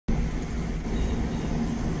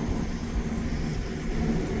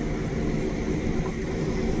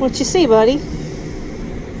What you see, buddy?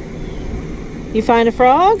 You find a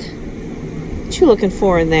frog? What you looking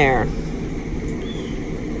for in there?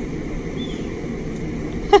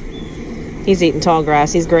 He's eating tall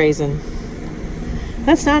grass. He's grazing.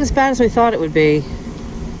 That's not as bad as we thought it would be.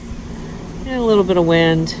 And a little bit of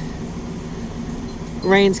wind.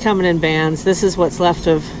 Rain's coming in bands. This is what's left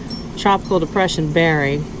of Tropical Depression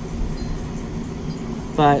Barry.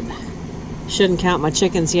 But shouldn't count my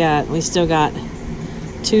chickens yet. We still got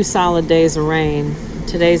 2 solid days of rain.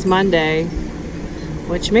 Today's Monday,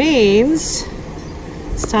 which means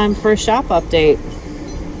it's time for a shop update.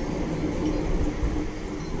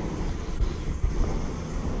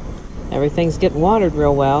 Everything's getting watered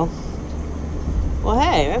real well. Well,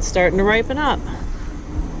 hey, that's starting to ripen up.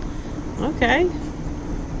 Okay.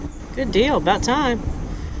 Good deal. About time.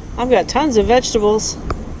 I've got tons of vegetables.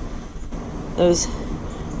 Those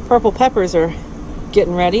purple peppers are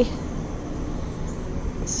getting ready.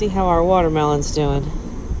 Let's see how our watermelon's doing.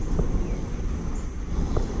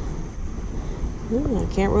 I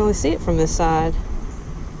can't really see it from this side.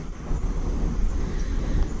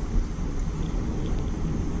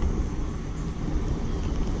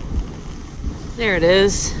 There it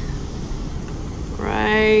is.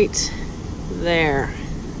 Right there.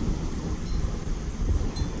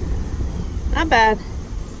 Not bad.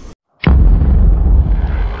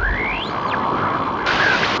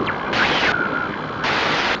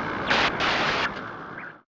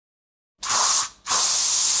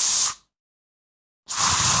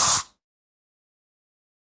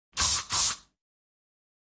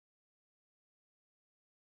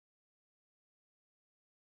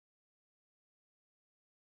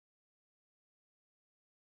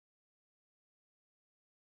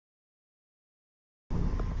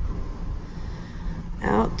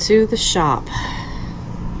 Out to the shop.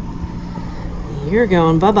 You're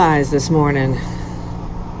going bye-byes this morning.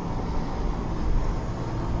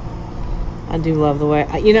 I do love the way,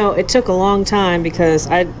 you know, it took a long time because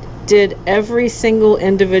I did every single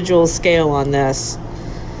individual scale on this.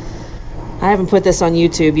 I haven't put this on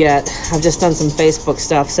YouTube yet. I've just done some Facebook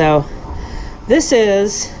stuff. So this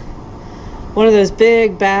is one of those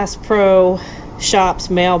big Bass Pro Shops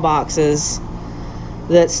mailboxes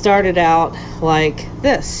that started out like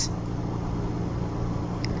this.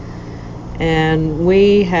 And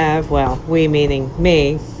we have, well, we meaning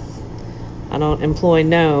me, I don't employ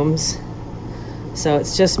gnomes, so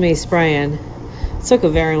it's just me spraying. It took a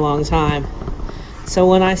very long time. So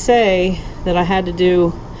when I say that I had to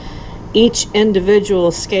do each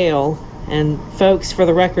individual scale, and folks, for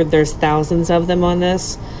the record, there's thousands of them on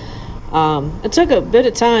this, it took a bit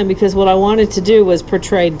of time because what I wanted to do was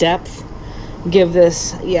portray depth. Give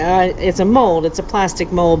this, yeah, it's a mold, it's a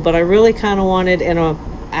plastic mold, but I really kind of wanted in an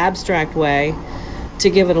abstract way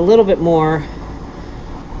to give it a little bit more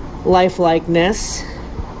lifelikeness.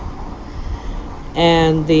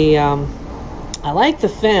 And the I like the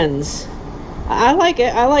fins. I like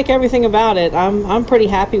it. I like everything about it. I'm pretty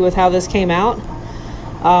happy with how this came out.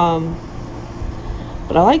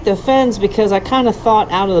 But I like the fins because I kind of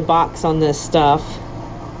thought out of the box on this stuff.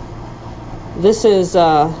 This is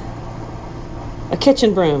a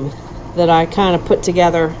kitchen broom that I kind of put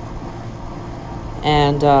together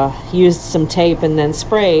and used some tape and then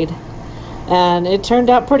sprayed, and it turned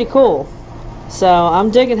out pretty cool. So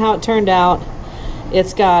I'm digging how it turned out.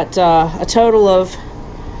 It's got a total of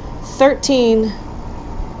 13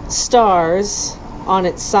 stars on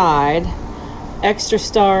its side, extra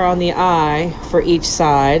star on the eye for each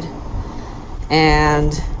side,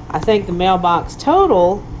 and I think the mailbox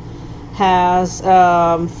total has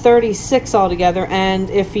 36 altogether. And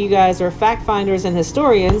if you guys are fact finders and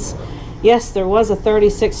historians, yes, there was a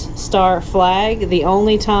 36-star flag. The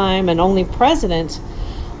only time and only president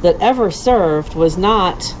that ever served was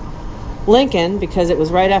not Lincoln, because it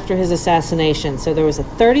was right after his assassination. So there was a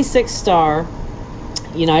 36-star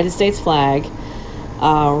United States flag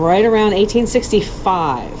right around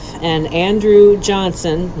 1865, and Andrew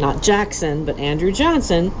Johnson, not Jackson, but Andrew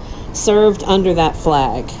Johnson, served under that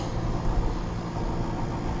flag.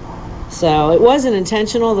 So it wasn't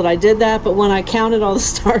intentional that I did that, but when I counted all the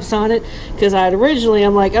stars on it, because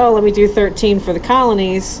I'm like, oh, let me do 13 for the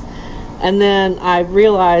colonies, and then I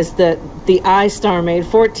realized that the I star made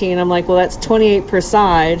 14. I'm like, well, that's 28 per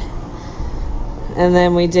side. And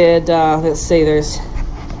then we did, let's see, there's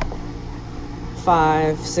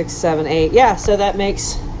 5, 6, 7, 8. Yeah, so that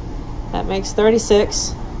makes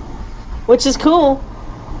 36, which is cool.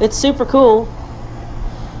 It's super cool.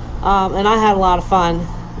 And I had a lot of fun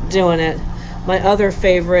doing it. My other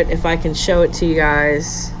favorite, if I can show it to you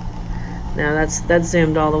guys, now that's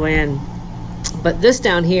zoomed all the way in, but this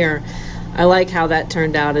down here, I like how that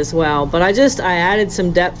turned out as well. But I added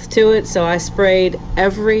some depth to it, so I sprayed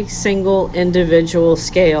every single individual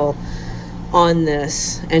scale on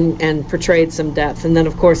this and portrayed some depth. And then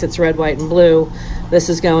of course it's red, white, and blue. This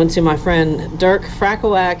is going to my friend Dirk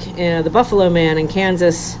Frackelwack, the Buffalo Man in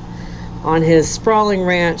Kansas, on his sprawling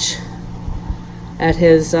ranch at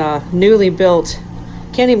his newly built,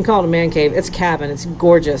 can't even call it a man cave, it's a cabin. It's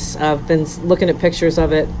gorgeous. I've been looking at pictures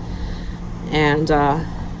of it, and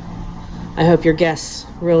I hope your guests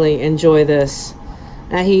really enjoy this.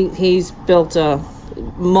 He's built a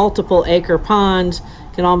multiple acre pond,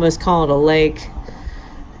 can almost call it a lake,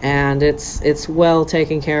 and it's well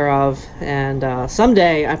taken care of. And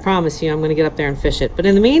someday, I promise you, I'm going to get up there and fish it. But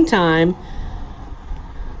in the meantime,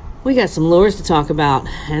 we got some lures to talk about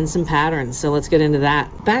and some patterns, so let's get into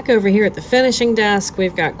that. Back over here at the finishing desk,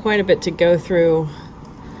 we've got quite a bit to go through.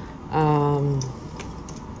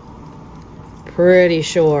 Pretty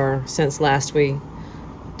sure since last we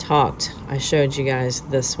talked I showed you guys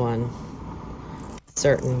this one.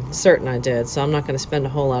 Certain I did, so I'm not going to spend a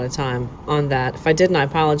whole lot of time on that. If I didn't, I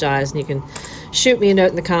apologize, and you can shoot me a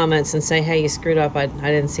note in the comments and say, hey, you screwed up, I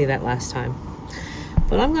didn't see that last time.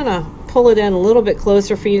 But I'm gonna pull it in a little bit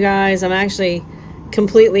closer for you guys. I'm actually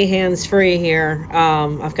completely hands-free here.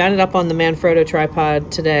 I've got it up on the Manfrotto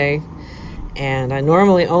tripod today, and I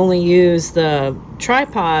normally only use the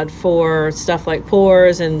tripod for stuff like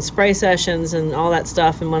pours and spray sessions and all that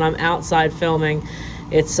stuff, and when I'm outside filming,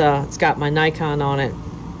 it's got my Nikon on it.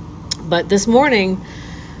 But this morning,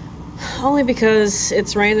 only because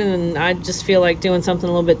it's raining and I just feel like doing something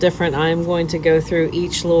a little bit different, I'm going to go through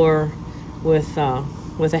each lure with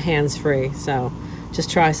a hands-free. So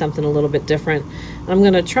just try something a little bit different. I'm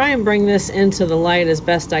going to try and bring this into the light as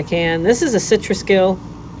best I can. This is a citrus gill.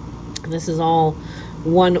 This is all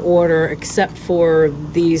one order except for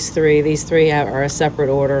these three. These three are a separate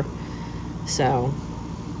order. So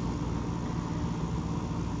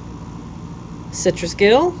citrus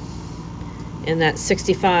gill in that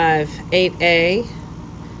 65 8A,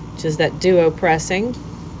 which is that duo pressing.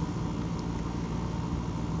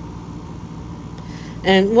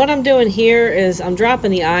 And what I'm doing here is I'm dropping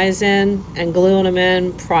the eyes in and gluing them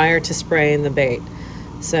in prior to spraying the bait.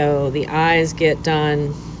 So the eyes get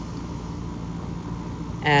done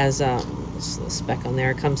as, just a little speck on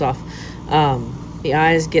there, it comes off. The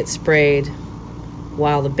eyes get sprayed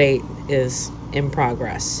while the bait is in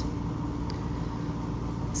progress.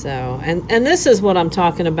 So, and this is what I'm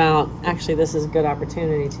talking about. Actually, this is a good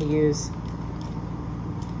opportunity to use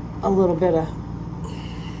a little bit of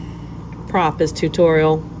prop as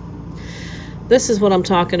tutorial. This is what I'm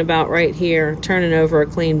talking about right here, turning over a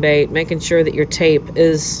clean bait, making sure that your tape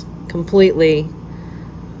is completely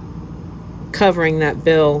covering that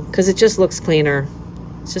bill, because it just looks cleaner.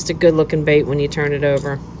 It's just a good looking bait when you turn it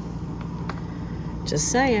over. Just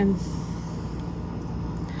saying.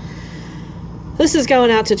 This is going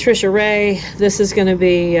out to Trisha Ray. This is going to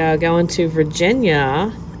be going to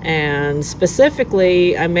Virginia, and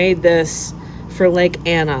specifically I made this for Lake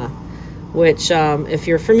Anna, which if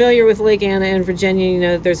you're familiar with Lake Anna in Virginia, you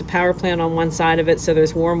know that there's a power plant on one side of it, so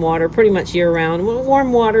there's warm water pretty much year-round.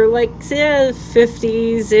 Warm water, like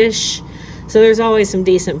 50s-ish, so there's always some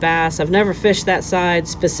decent bass. I've never fished that side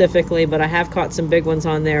specifically, but I have caught some big ones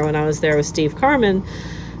on there when I was there with Steve Carmen.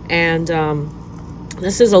 And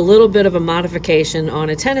this is a little bit of a modification on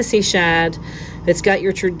a Tennessee shad. It's got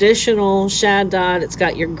your traditional shad dot. It's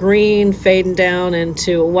got your green fading down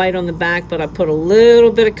into a white on the back, but I put a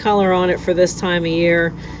little bit of color on it for this time of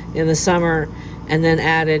year in the summer, and then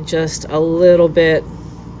added just a little bit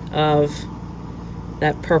of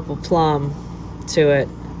that purple plum to it.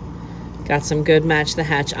 Got some good match the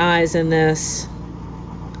hatch eyes in this,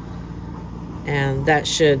 and that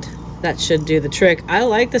should do the trick. I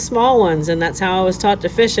like the small ones, and that's how I was taught to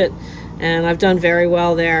fish it, and I've done very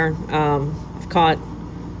well there. I've caught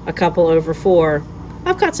a couple over 4.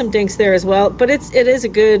 I've caught some dinks there as well, but it's a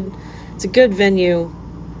good venue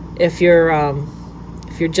if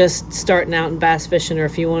you're just starting out in bass fishing, or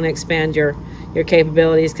if you want to expand your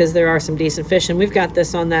capabilities, because there are some decent fish. And we've got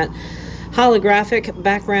this on that holographic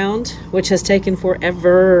background, which has taken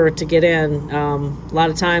forever to get in. A lot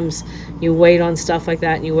of times you wait on stuff like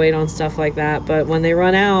that and you wait on stuff like that, but when they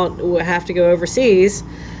run out, we have to go overseas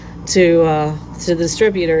to the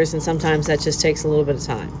distributors, and sometimes that just takes a little bit of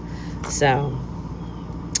time. So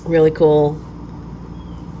really cool,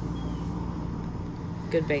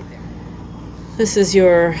 good bait there. This is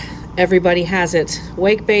your Everybody Has It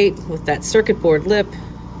wake bait with that circuit board lip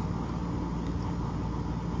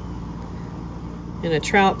in a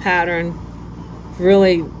trout pattern.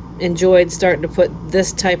 Really enjoyed starting to put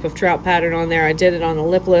this type of trout pattern on there. I did it on the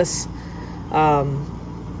lipless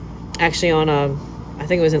actually on a, I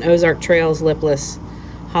think it was an Ozark Trails lipless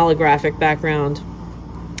holographic background.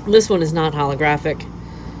 This one is not holographic,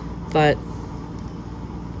 but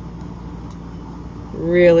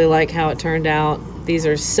really like how it turned out. These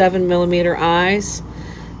are 7mm eyes,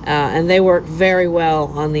 and they work very well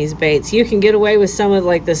on these baits. You can get away with some of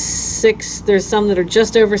like the 6, there's some that are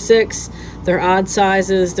just over 6. They're odd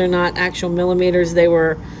sizes, they're not actual millimeters, they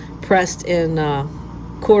were pressed in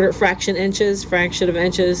fraction of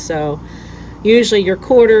inches, so usually your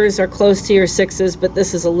quarters are close to your 6s, but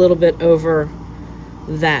this is a little bit over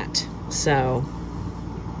that. So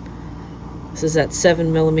this is that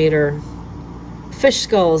 7mm Fish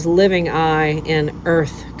Skulls Living Eye in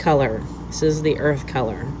earth color. This is the earth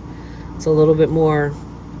color. It's a little bit more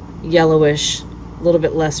yellowish, a little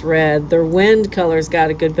bit less red. Their wind color's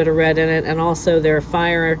got a good bit of red in it, and also their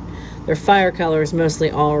fire color is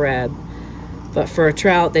mostly all red. But for a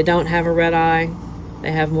trout, they don't have a red eye.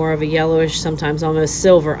 They have more of a yellowish, sometimes almost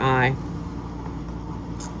silver eye.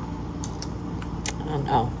 I don't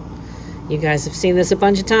know. You guys have seen this a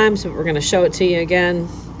bunch of times, but we're going to show it to you again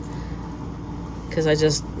because I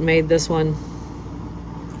just made this one.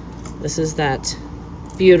 This is that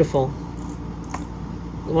beautiful,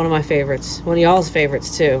 one of my favorites, one of y'all's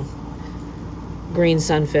favorites too, green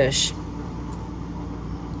sunfish.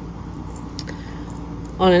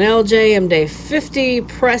 On an LJ MD 50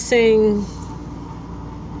 pressing.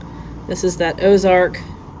 This is that Ozark.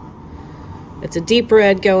 It's a deep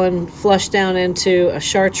red going flush down into a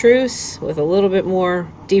chartreuse with a little bit more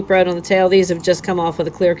deep red on the tail. These have just come off of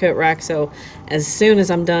the clear coat rack, so as soon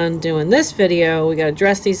as I'm done doing this video, we got to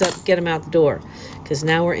dress these up, get them out the door, because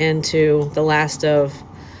now we're into the last of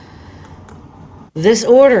this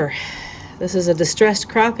order. This is a distressed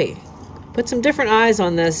crappie. Put some different eyes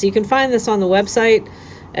on this. You can find this on the website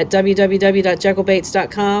at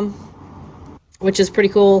www.jekyllbaits.com, which is pretty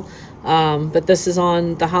cool. But this is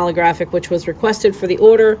on the holographic, which was requested for the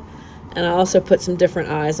order, and I also put some different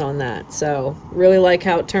eyes on that. So really like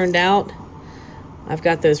how it turned out. I've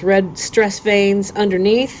got those red stress veins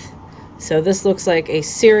underneath, so this looks like a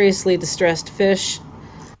seriously distressed fish.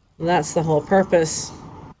 That's the whole purpose,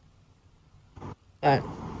 but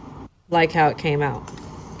like how it came out.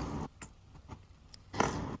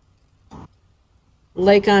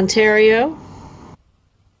 Lake Ontario,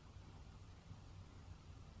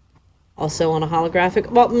 also on a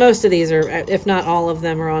holographic. Well, most of these are, if not all of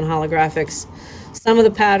them, are on holographics. Some of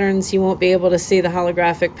the patterns you won't be able to see the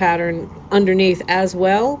holographic pattern underneath as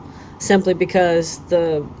well, simply because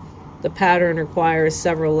the pattern requires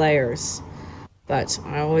several layers. But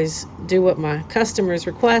I always do what my customers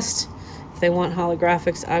request. If they want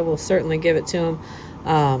holographics, I will certainly give it to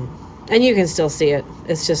them. And you can still see it.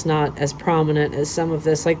 It's just not as prominent as some of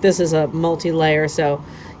this. Like this is a multi-layer, so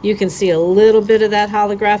you can see a little bit of that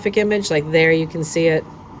holographic image. Like there you can see it.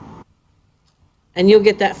 And you'll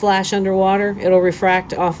get that flash underwater. It'll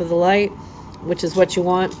refract off of the light, which is what you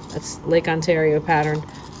want. That's Lake Ontario pattern.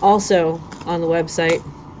 Also on the website,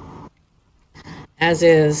 as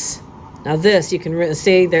is, now this you can really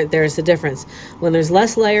see that there's the difference. When there's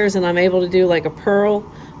less layers and I'm able to do like a pearl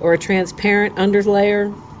or a transparent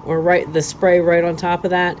underlayer, or the spray right on top of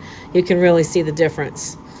that, you can really see the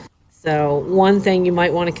difference. So one thing you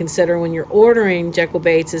might want to consider when you're ordering Jekyll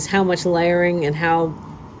baits is how much layering and how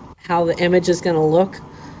the image is going to look.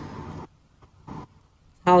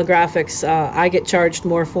 Holographics, I get charged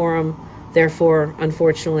more for them, therefore,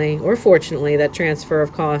 unfortunately, or fortunately, that transfer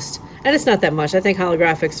of cost, and it's not that much. I think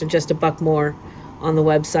holographics are just $1 more on the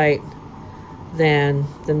website than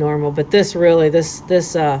the normal, but this really,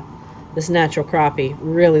 this natural crappie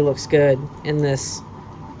really looks good in this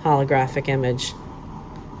holographic image.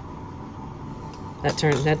 That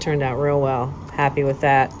turned out real well. Happy with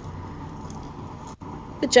that.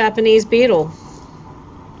 The Japanese beetle.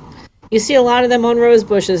 You see a lot of them on rose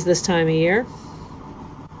bushes this time of year.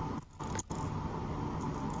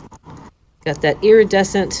 Got that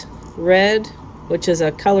iridescent red, which is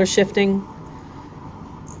a color shifting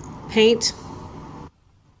paint.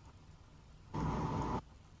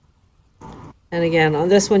 And again, on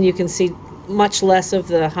this one you can see much less of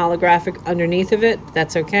the holographic underneath of it.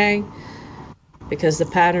 That's okay, because the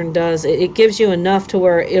pattern does, it gives you enough to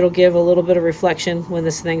where it'll give a little bit of reflection when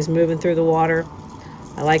this thing's moving through the water.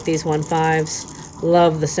 I like these 1.5s.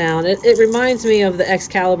 Love the sound. It reminds me of the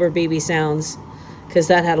Excalibur BB sounds, because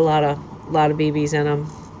that had a lot of BBs in them,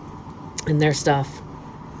 in their stuff.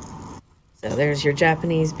 So there's your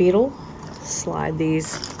Japanese beetle. Slide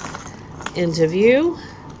these into view.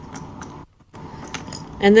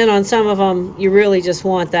 And then on some of them, you really just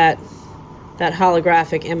want that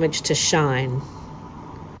holographic image to shine.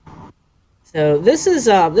 So this is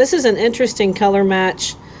an interesting color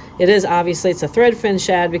match. It is obviously, it's a thread fin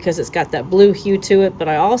shad because it's got that blue hue to it, but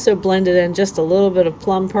I also blended in just a little bit of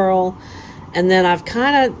plum pearl, and then I've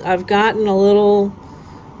gotten a little,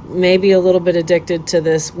 maybe a little bit addicted to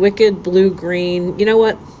this wicked blue-green. You know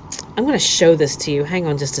what? I'm going to show this to you. Hang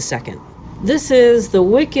on just a second. This is the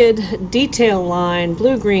Wicked Detail Line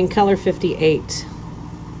Blue-Green Color 58.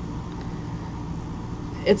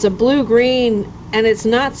 It's a blue-green, and it's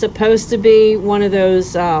not supposed to be one of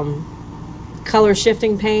those color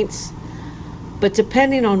shifting paints, but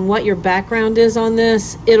depending on what your background is on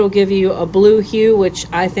this, it'll give you a blue hue, which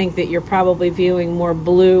I think that you're probably viewing more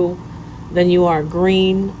blue than you are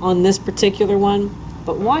green on this particular one.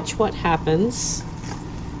 But watch what happens.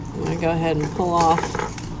 I'm going to go ahead and pull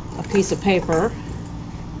off a piece of paper.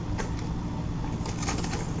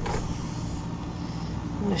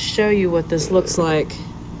 I'm going to show you what this looks like.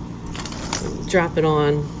 Drop it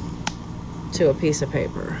on to a piece of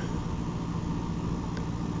paper.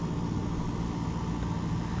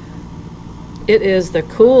 It is the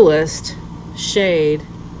coolest shade.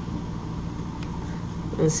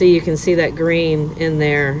 And see, you can see that green in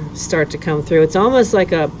there start to come through. It's almost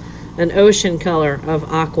like an ocean color of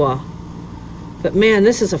aqua. But man,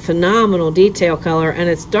 this is a phenomenal detail color, and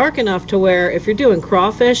it's dark enough to where if you're doing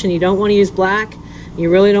crawfish and you don't want to use black, you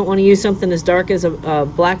really don't want to use something as dark as a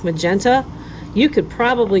black magenta, you could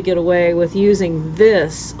probably get away with using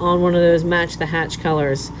this on one of those match the hatch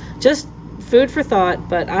colors. Just food for thought,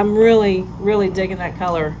 but I'm really, really digging that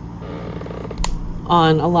color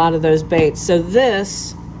on a lot of those baits. So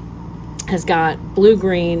this has got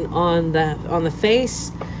blue-green on the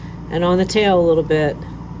face and on the tail a little bit.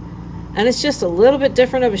 And it's just a little bit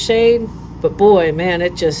different of a shade, but boy, man,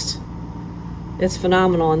 it's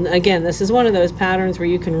phenomenal. And again, this is one of those patterns where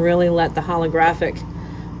you can really let the holographic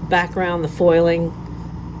background, the foiling,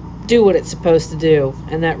 do what it's supposed to do,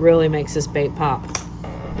 and that really makes this bait pop.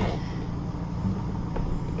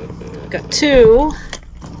 Got two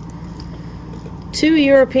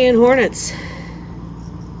European Hornets.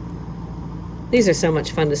 These are so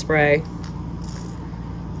much fun to spray.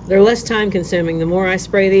 They're less time consuming. The more I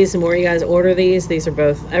spray these, the more you guys order these. These are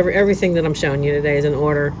both, everything that I'm showing you today is in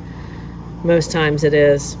order. Most times it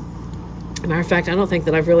is. As a matter of fact, I don't think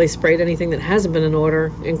that I've really sprayed anything that hasn't been in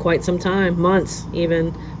order in quite some time, months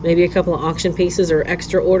even. Maybe a couple of auction pieces or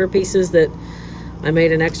extra order pieces that I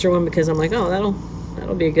made an extra one because I'm like, oh, that'll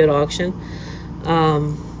be a good auction.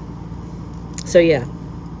 So yeah,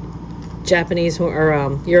 Japanese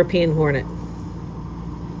or European Hornet.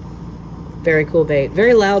 Very cool bait.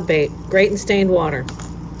 Very loud bait. Great in stained water.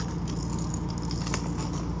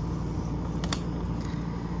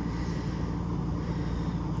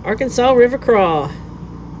 Arkansas River Craw.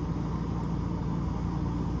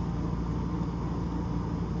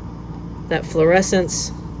 That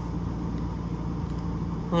fluorescence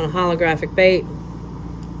on a holographic bait.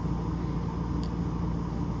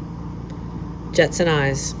 Jetson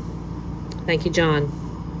Eyes. Thank you, John.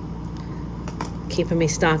 Keeping me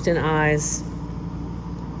stocked in eyes.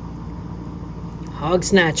 Hog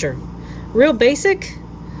Snatcher. Real basic.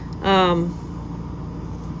 Fun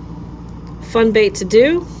bait to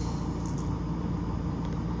do,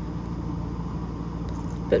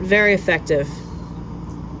 but very effective.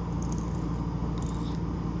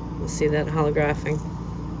 Let's see that holographing.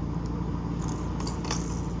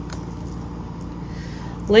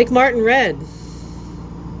 Lake Martin Red.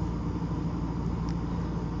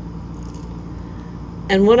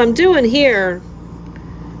 And what I'm doing here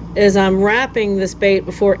is I'm wrapping this bait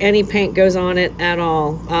before any paint goes on it at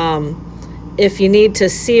all. If you need to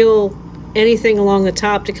seal anything along the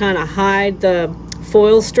top to kind of hide the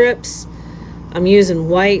foil strips, I'm using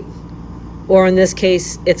white, or in this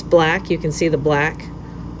case it's black. You can see the black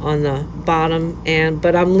on the bottom,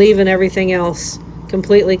 but I'm leaving everything else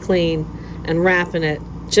completely clean and wrapping it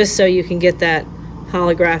just so you can get that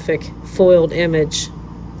holographic foiled image.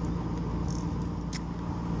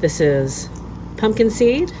 This is Pumpkin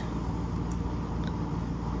Seed,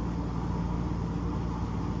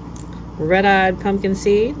 Red-Eyed Pumpkin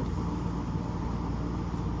Seed,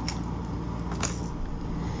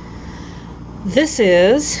 this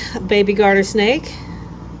is Baby Garter Snake.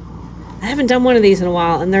 I haven't done one of these in a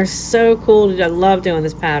while, and they're so cool to do. I love doing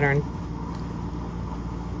this pattern.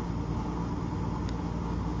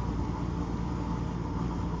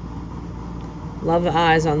 Love the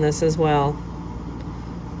eyes on this as well.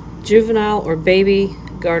 Juvenile or baby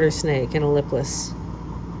garter snake and a lipless.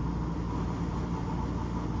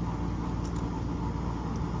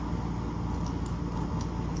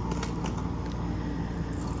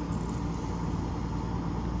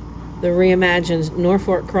 The reimagined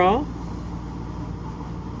Norfolk Craw.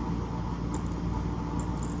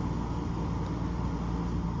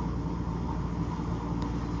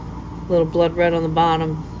 little blood red on the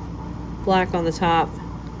bottom, black on the top,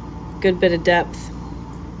 good bit of depth.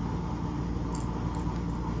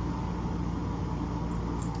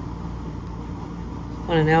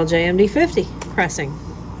 On an LJMD 50 pressing.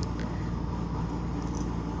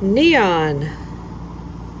 Neon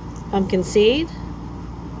pumpkin seed.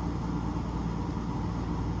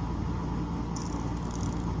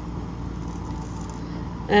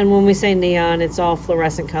 And when we say neon, it's all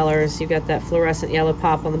fluorescent colors. You got that fluorescent yellow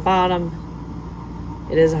pop on the bottom.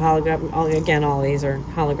 It is a hologram. Again, all these are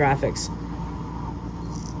holographics.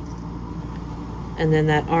 And then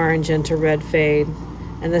that orange into red fade.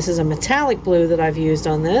 And this is a metallic blue that I've used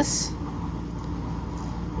on this.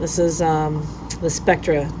 This is the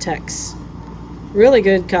Spectra Tex. Really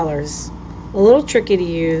good colors. A little tricky to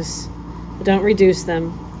use, but don't reduce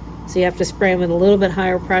them. So you have to spray them with a little bit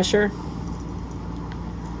higher pressure.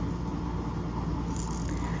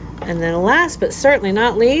 And then last but certainly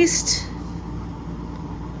not least,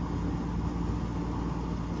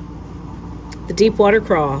 the Deep Water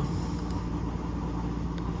Crawl.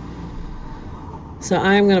 So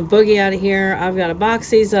I'm going to boogie out of here. I've got to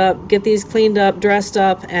box these up, get these cleaned up, dressed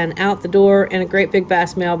up, and out the door in a great big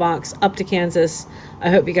bass mailbox up to Kansas. I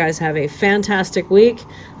hope you guys have a fantastic week.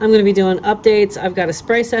 I'm going to be doing updates. I've got a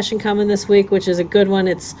spray session coming this week, which is a good one.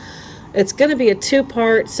 It's going to be a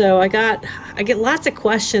two-part, so I get lots of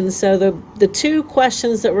questions. So the two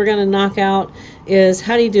questions that we're going to knock out is,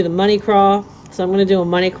 how do you do the money crawl? So I'm going to do a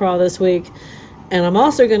money crawl this week. And I'm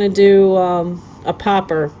also going to do a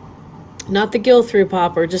popper. Not the gill-through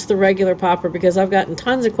popper, just the regular popper, because I've gotten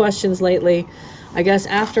tons of questions lately. I guess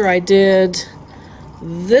after I did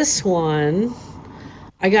this one,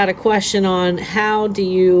 I got a question on how do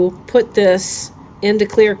you put this into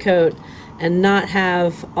clear coat and not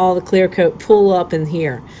have all the clear coat pull up in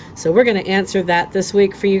here. So we're going to answer that this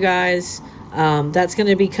week for you guys. That's going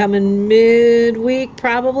to be coming midweek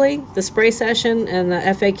probably, the spray session and the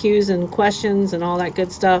FAQs and questions and all that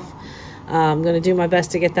good stuff. I'm going to do my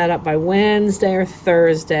best to get that up by Wednesday or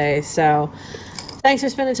Thursday. So thanks for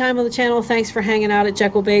spending time on the channel. Thanks for hanging out at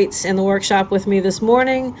Jekyll Baits in the workshop with me this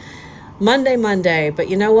morning. Monday, but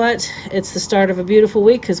you know what? It's the start of a beautiful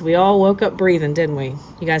week because we all woke up breathing, didn't we?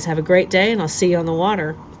 You guys have a great day, and I'll see you on the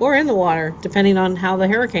water or in the water, depending on how the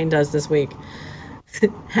hurricane does this week.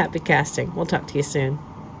 Happy casting. We'll talk to you soon.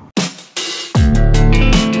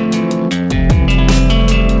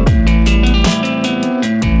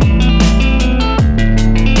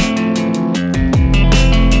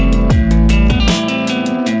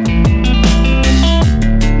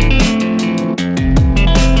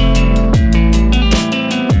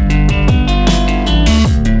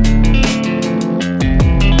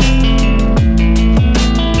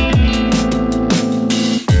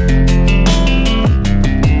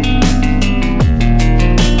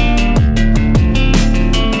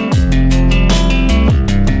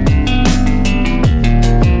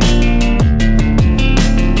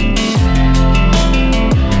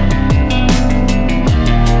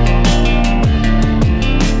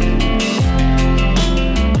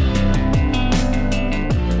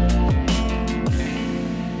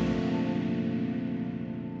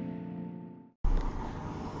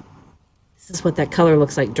 This is what that color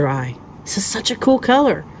looks like dry. This is such a cool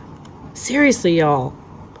color. Seriously, y'all.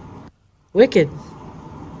 Wicked.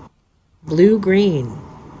 Blue-green.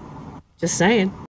 Just saying.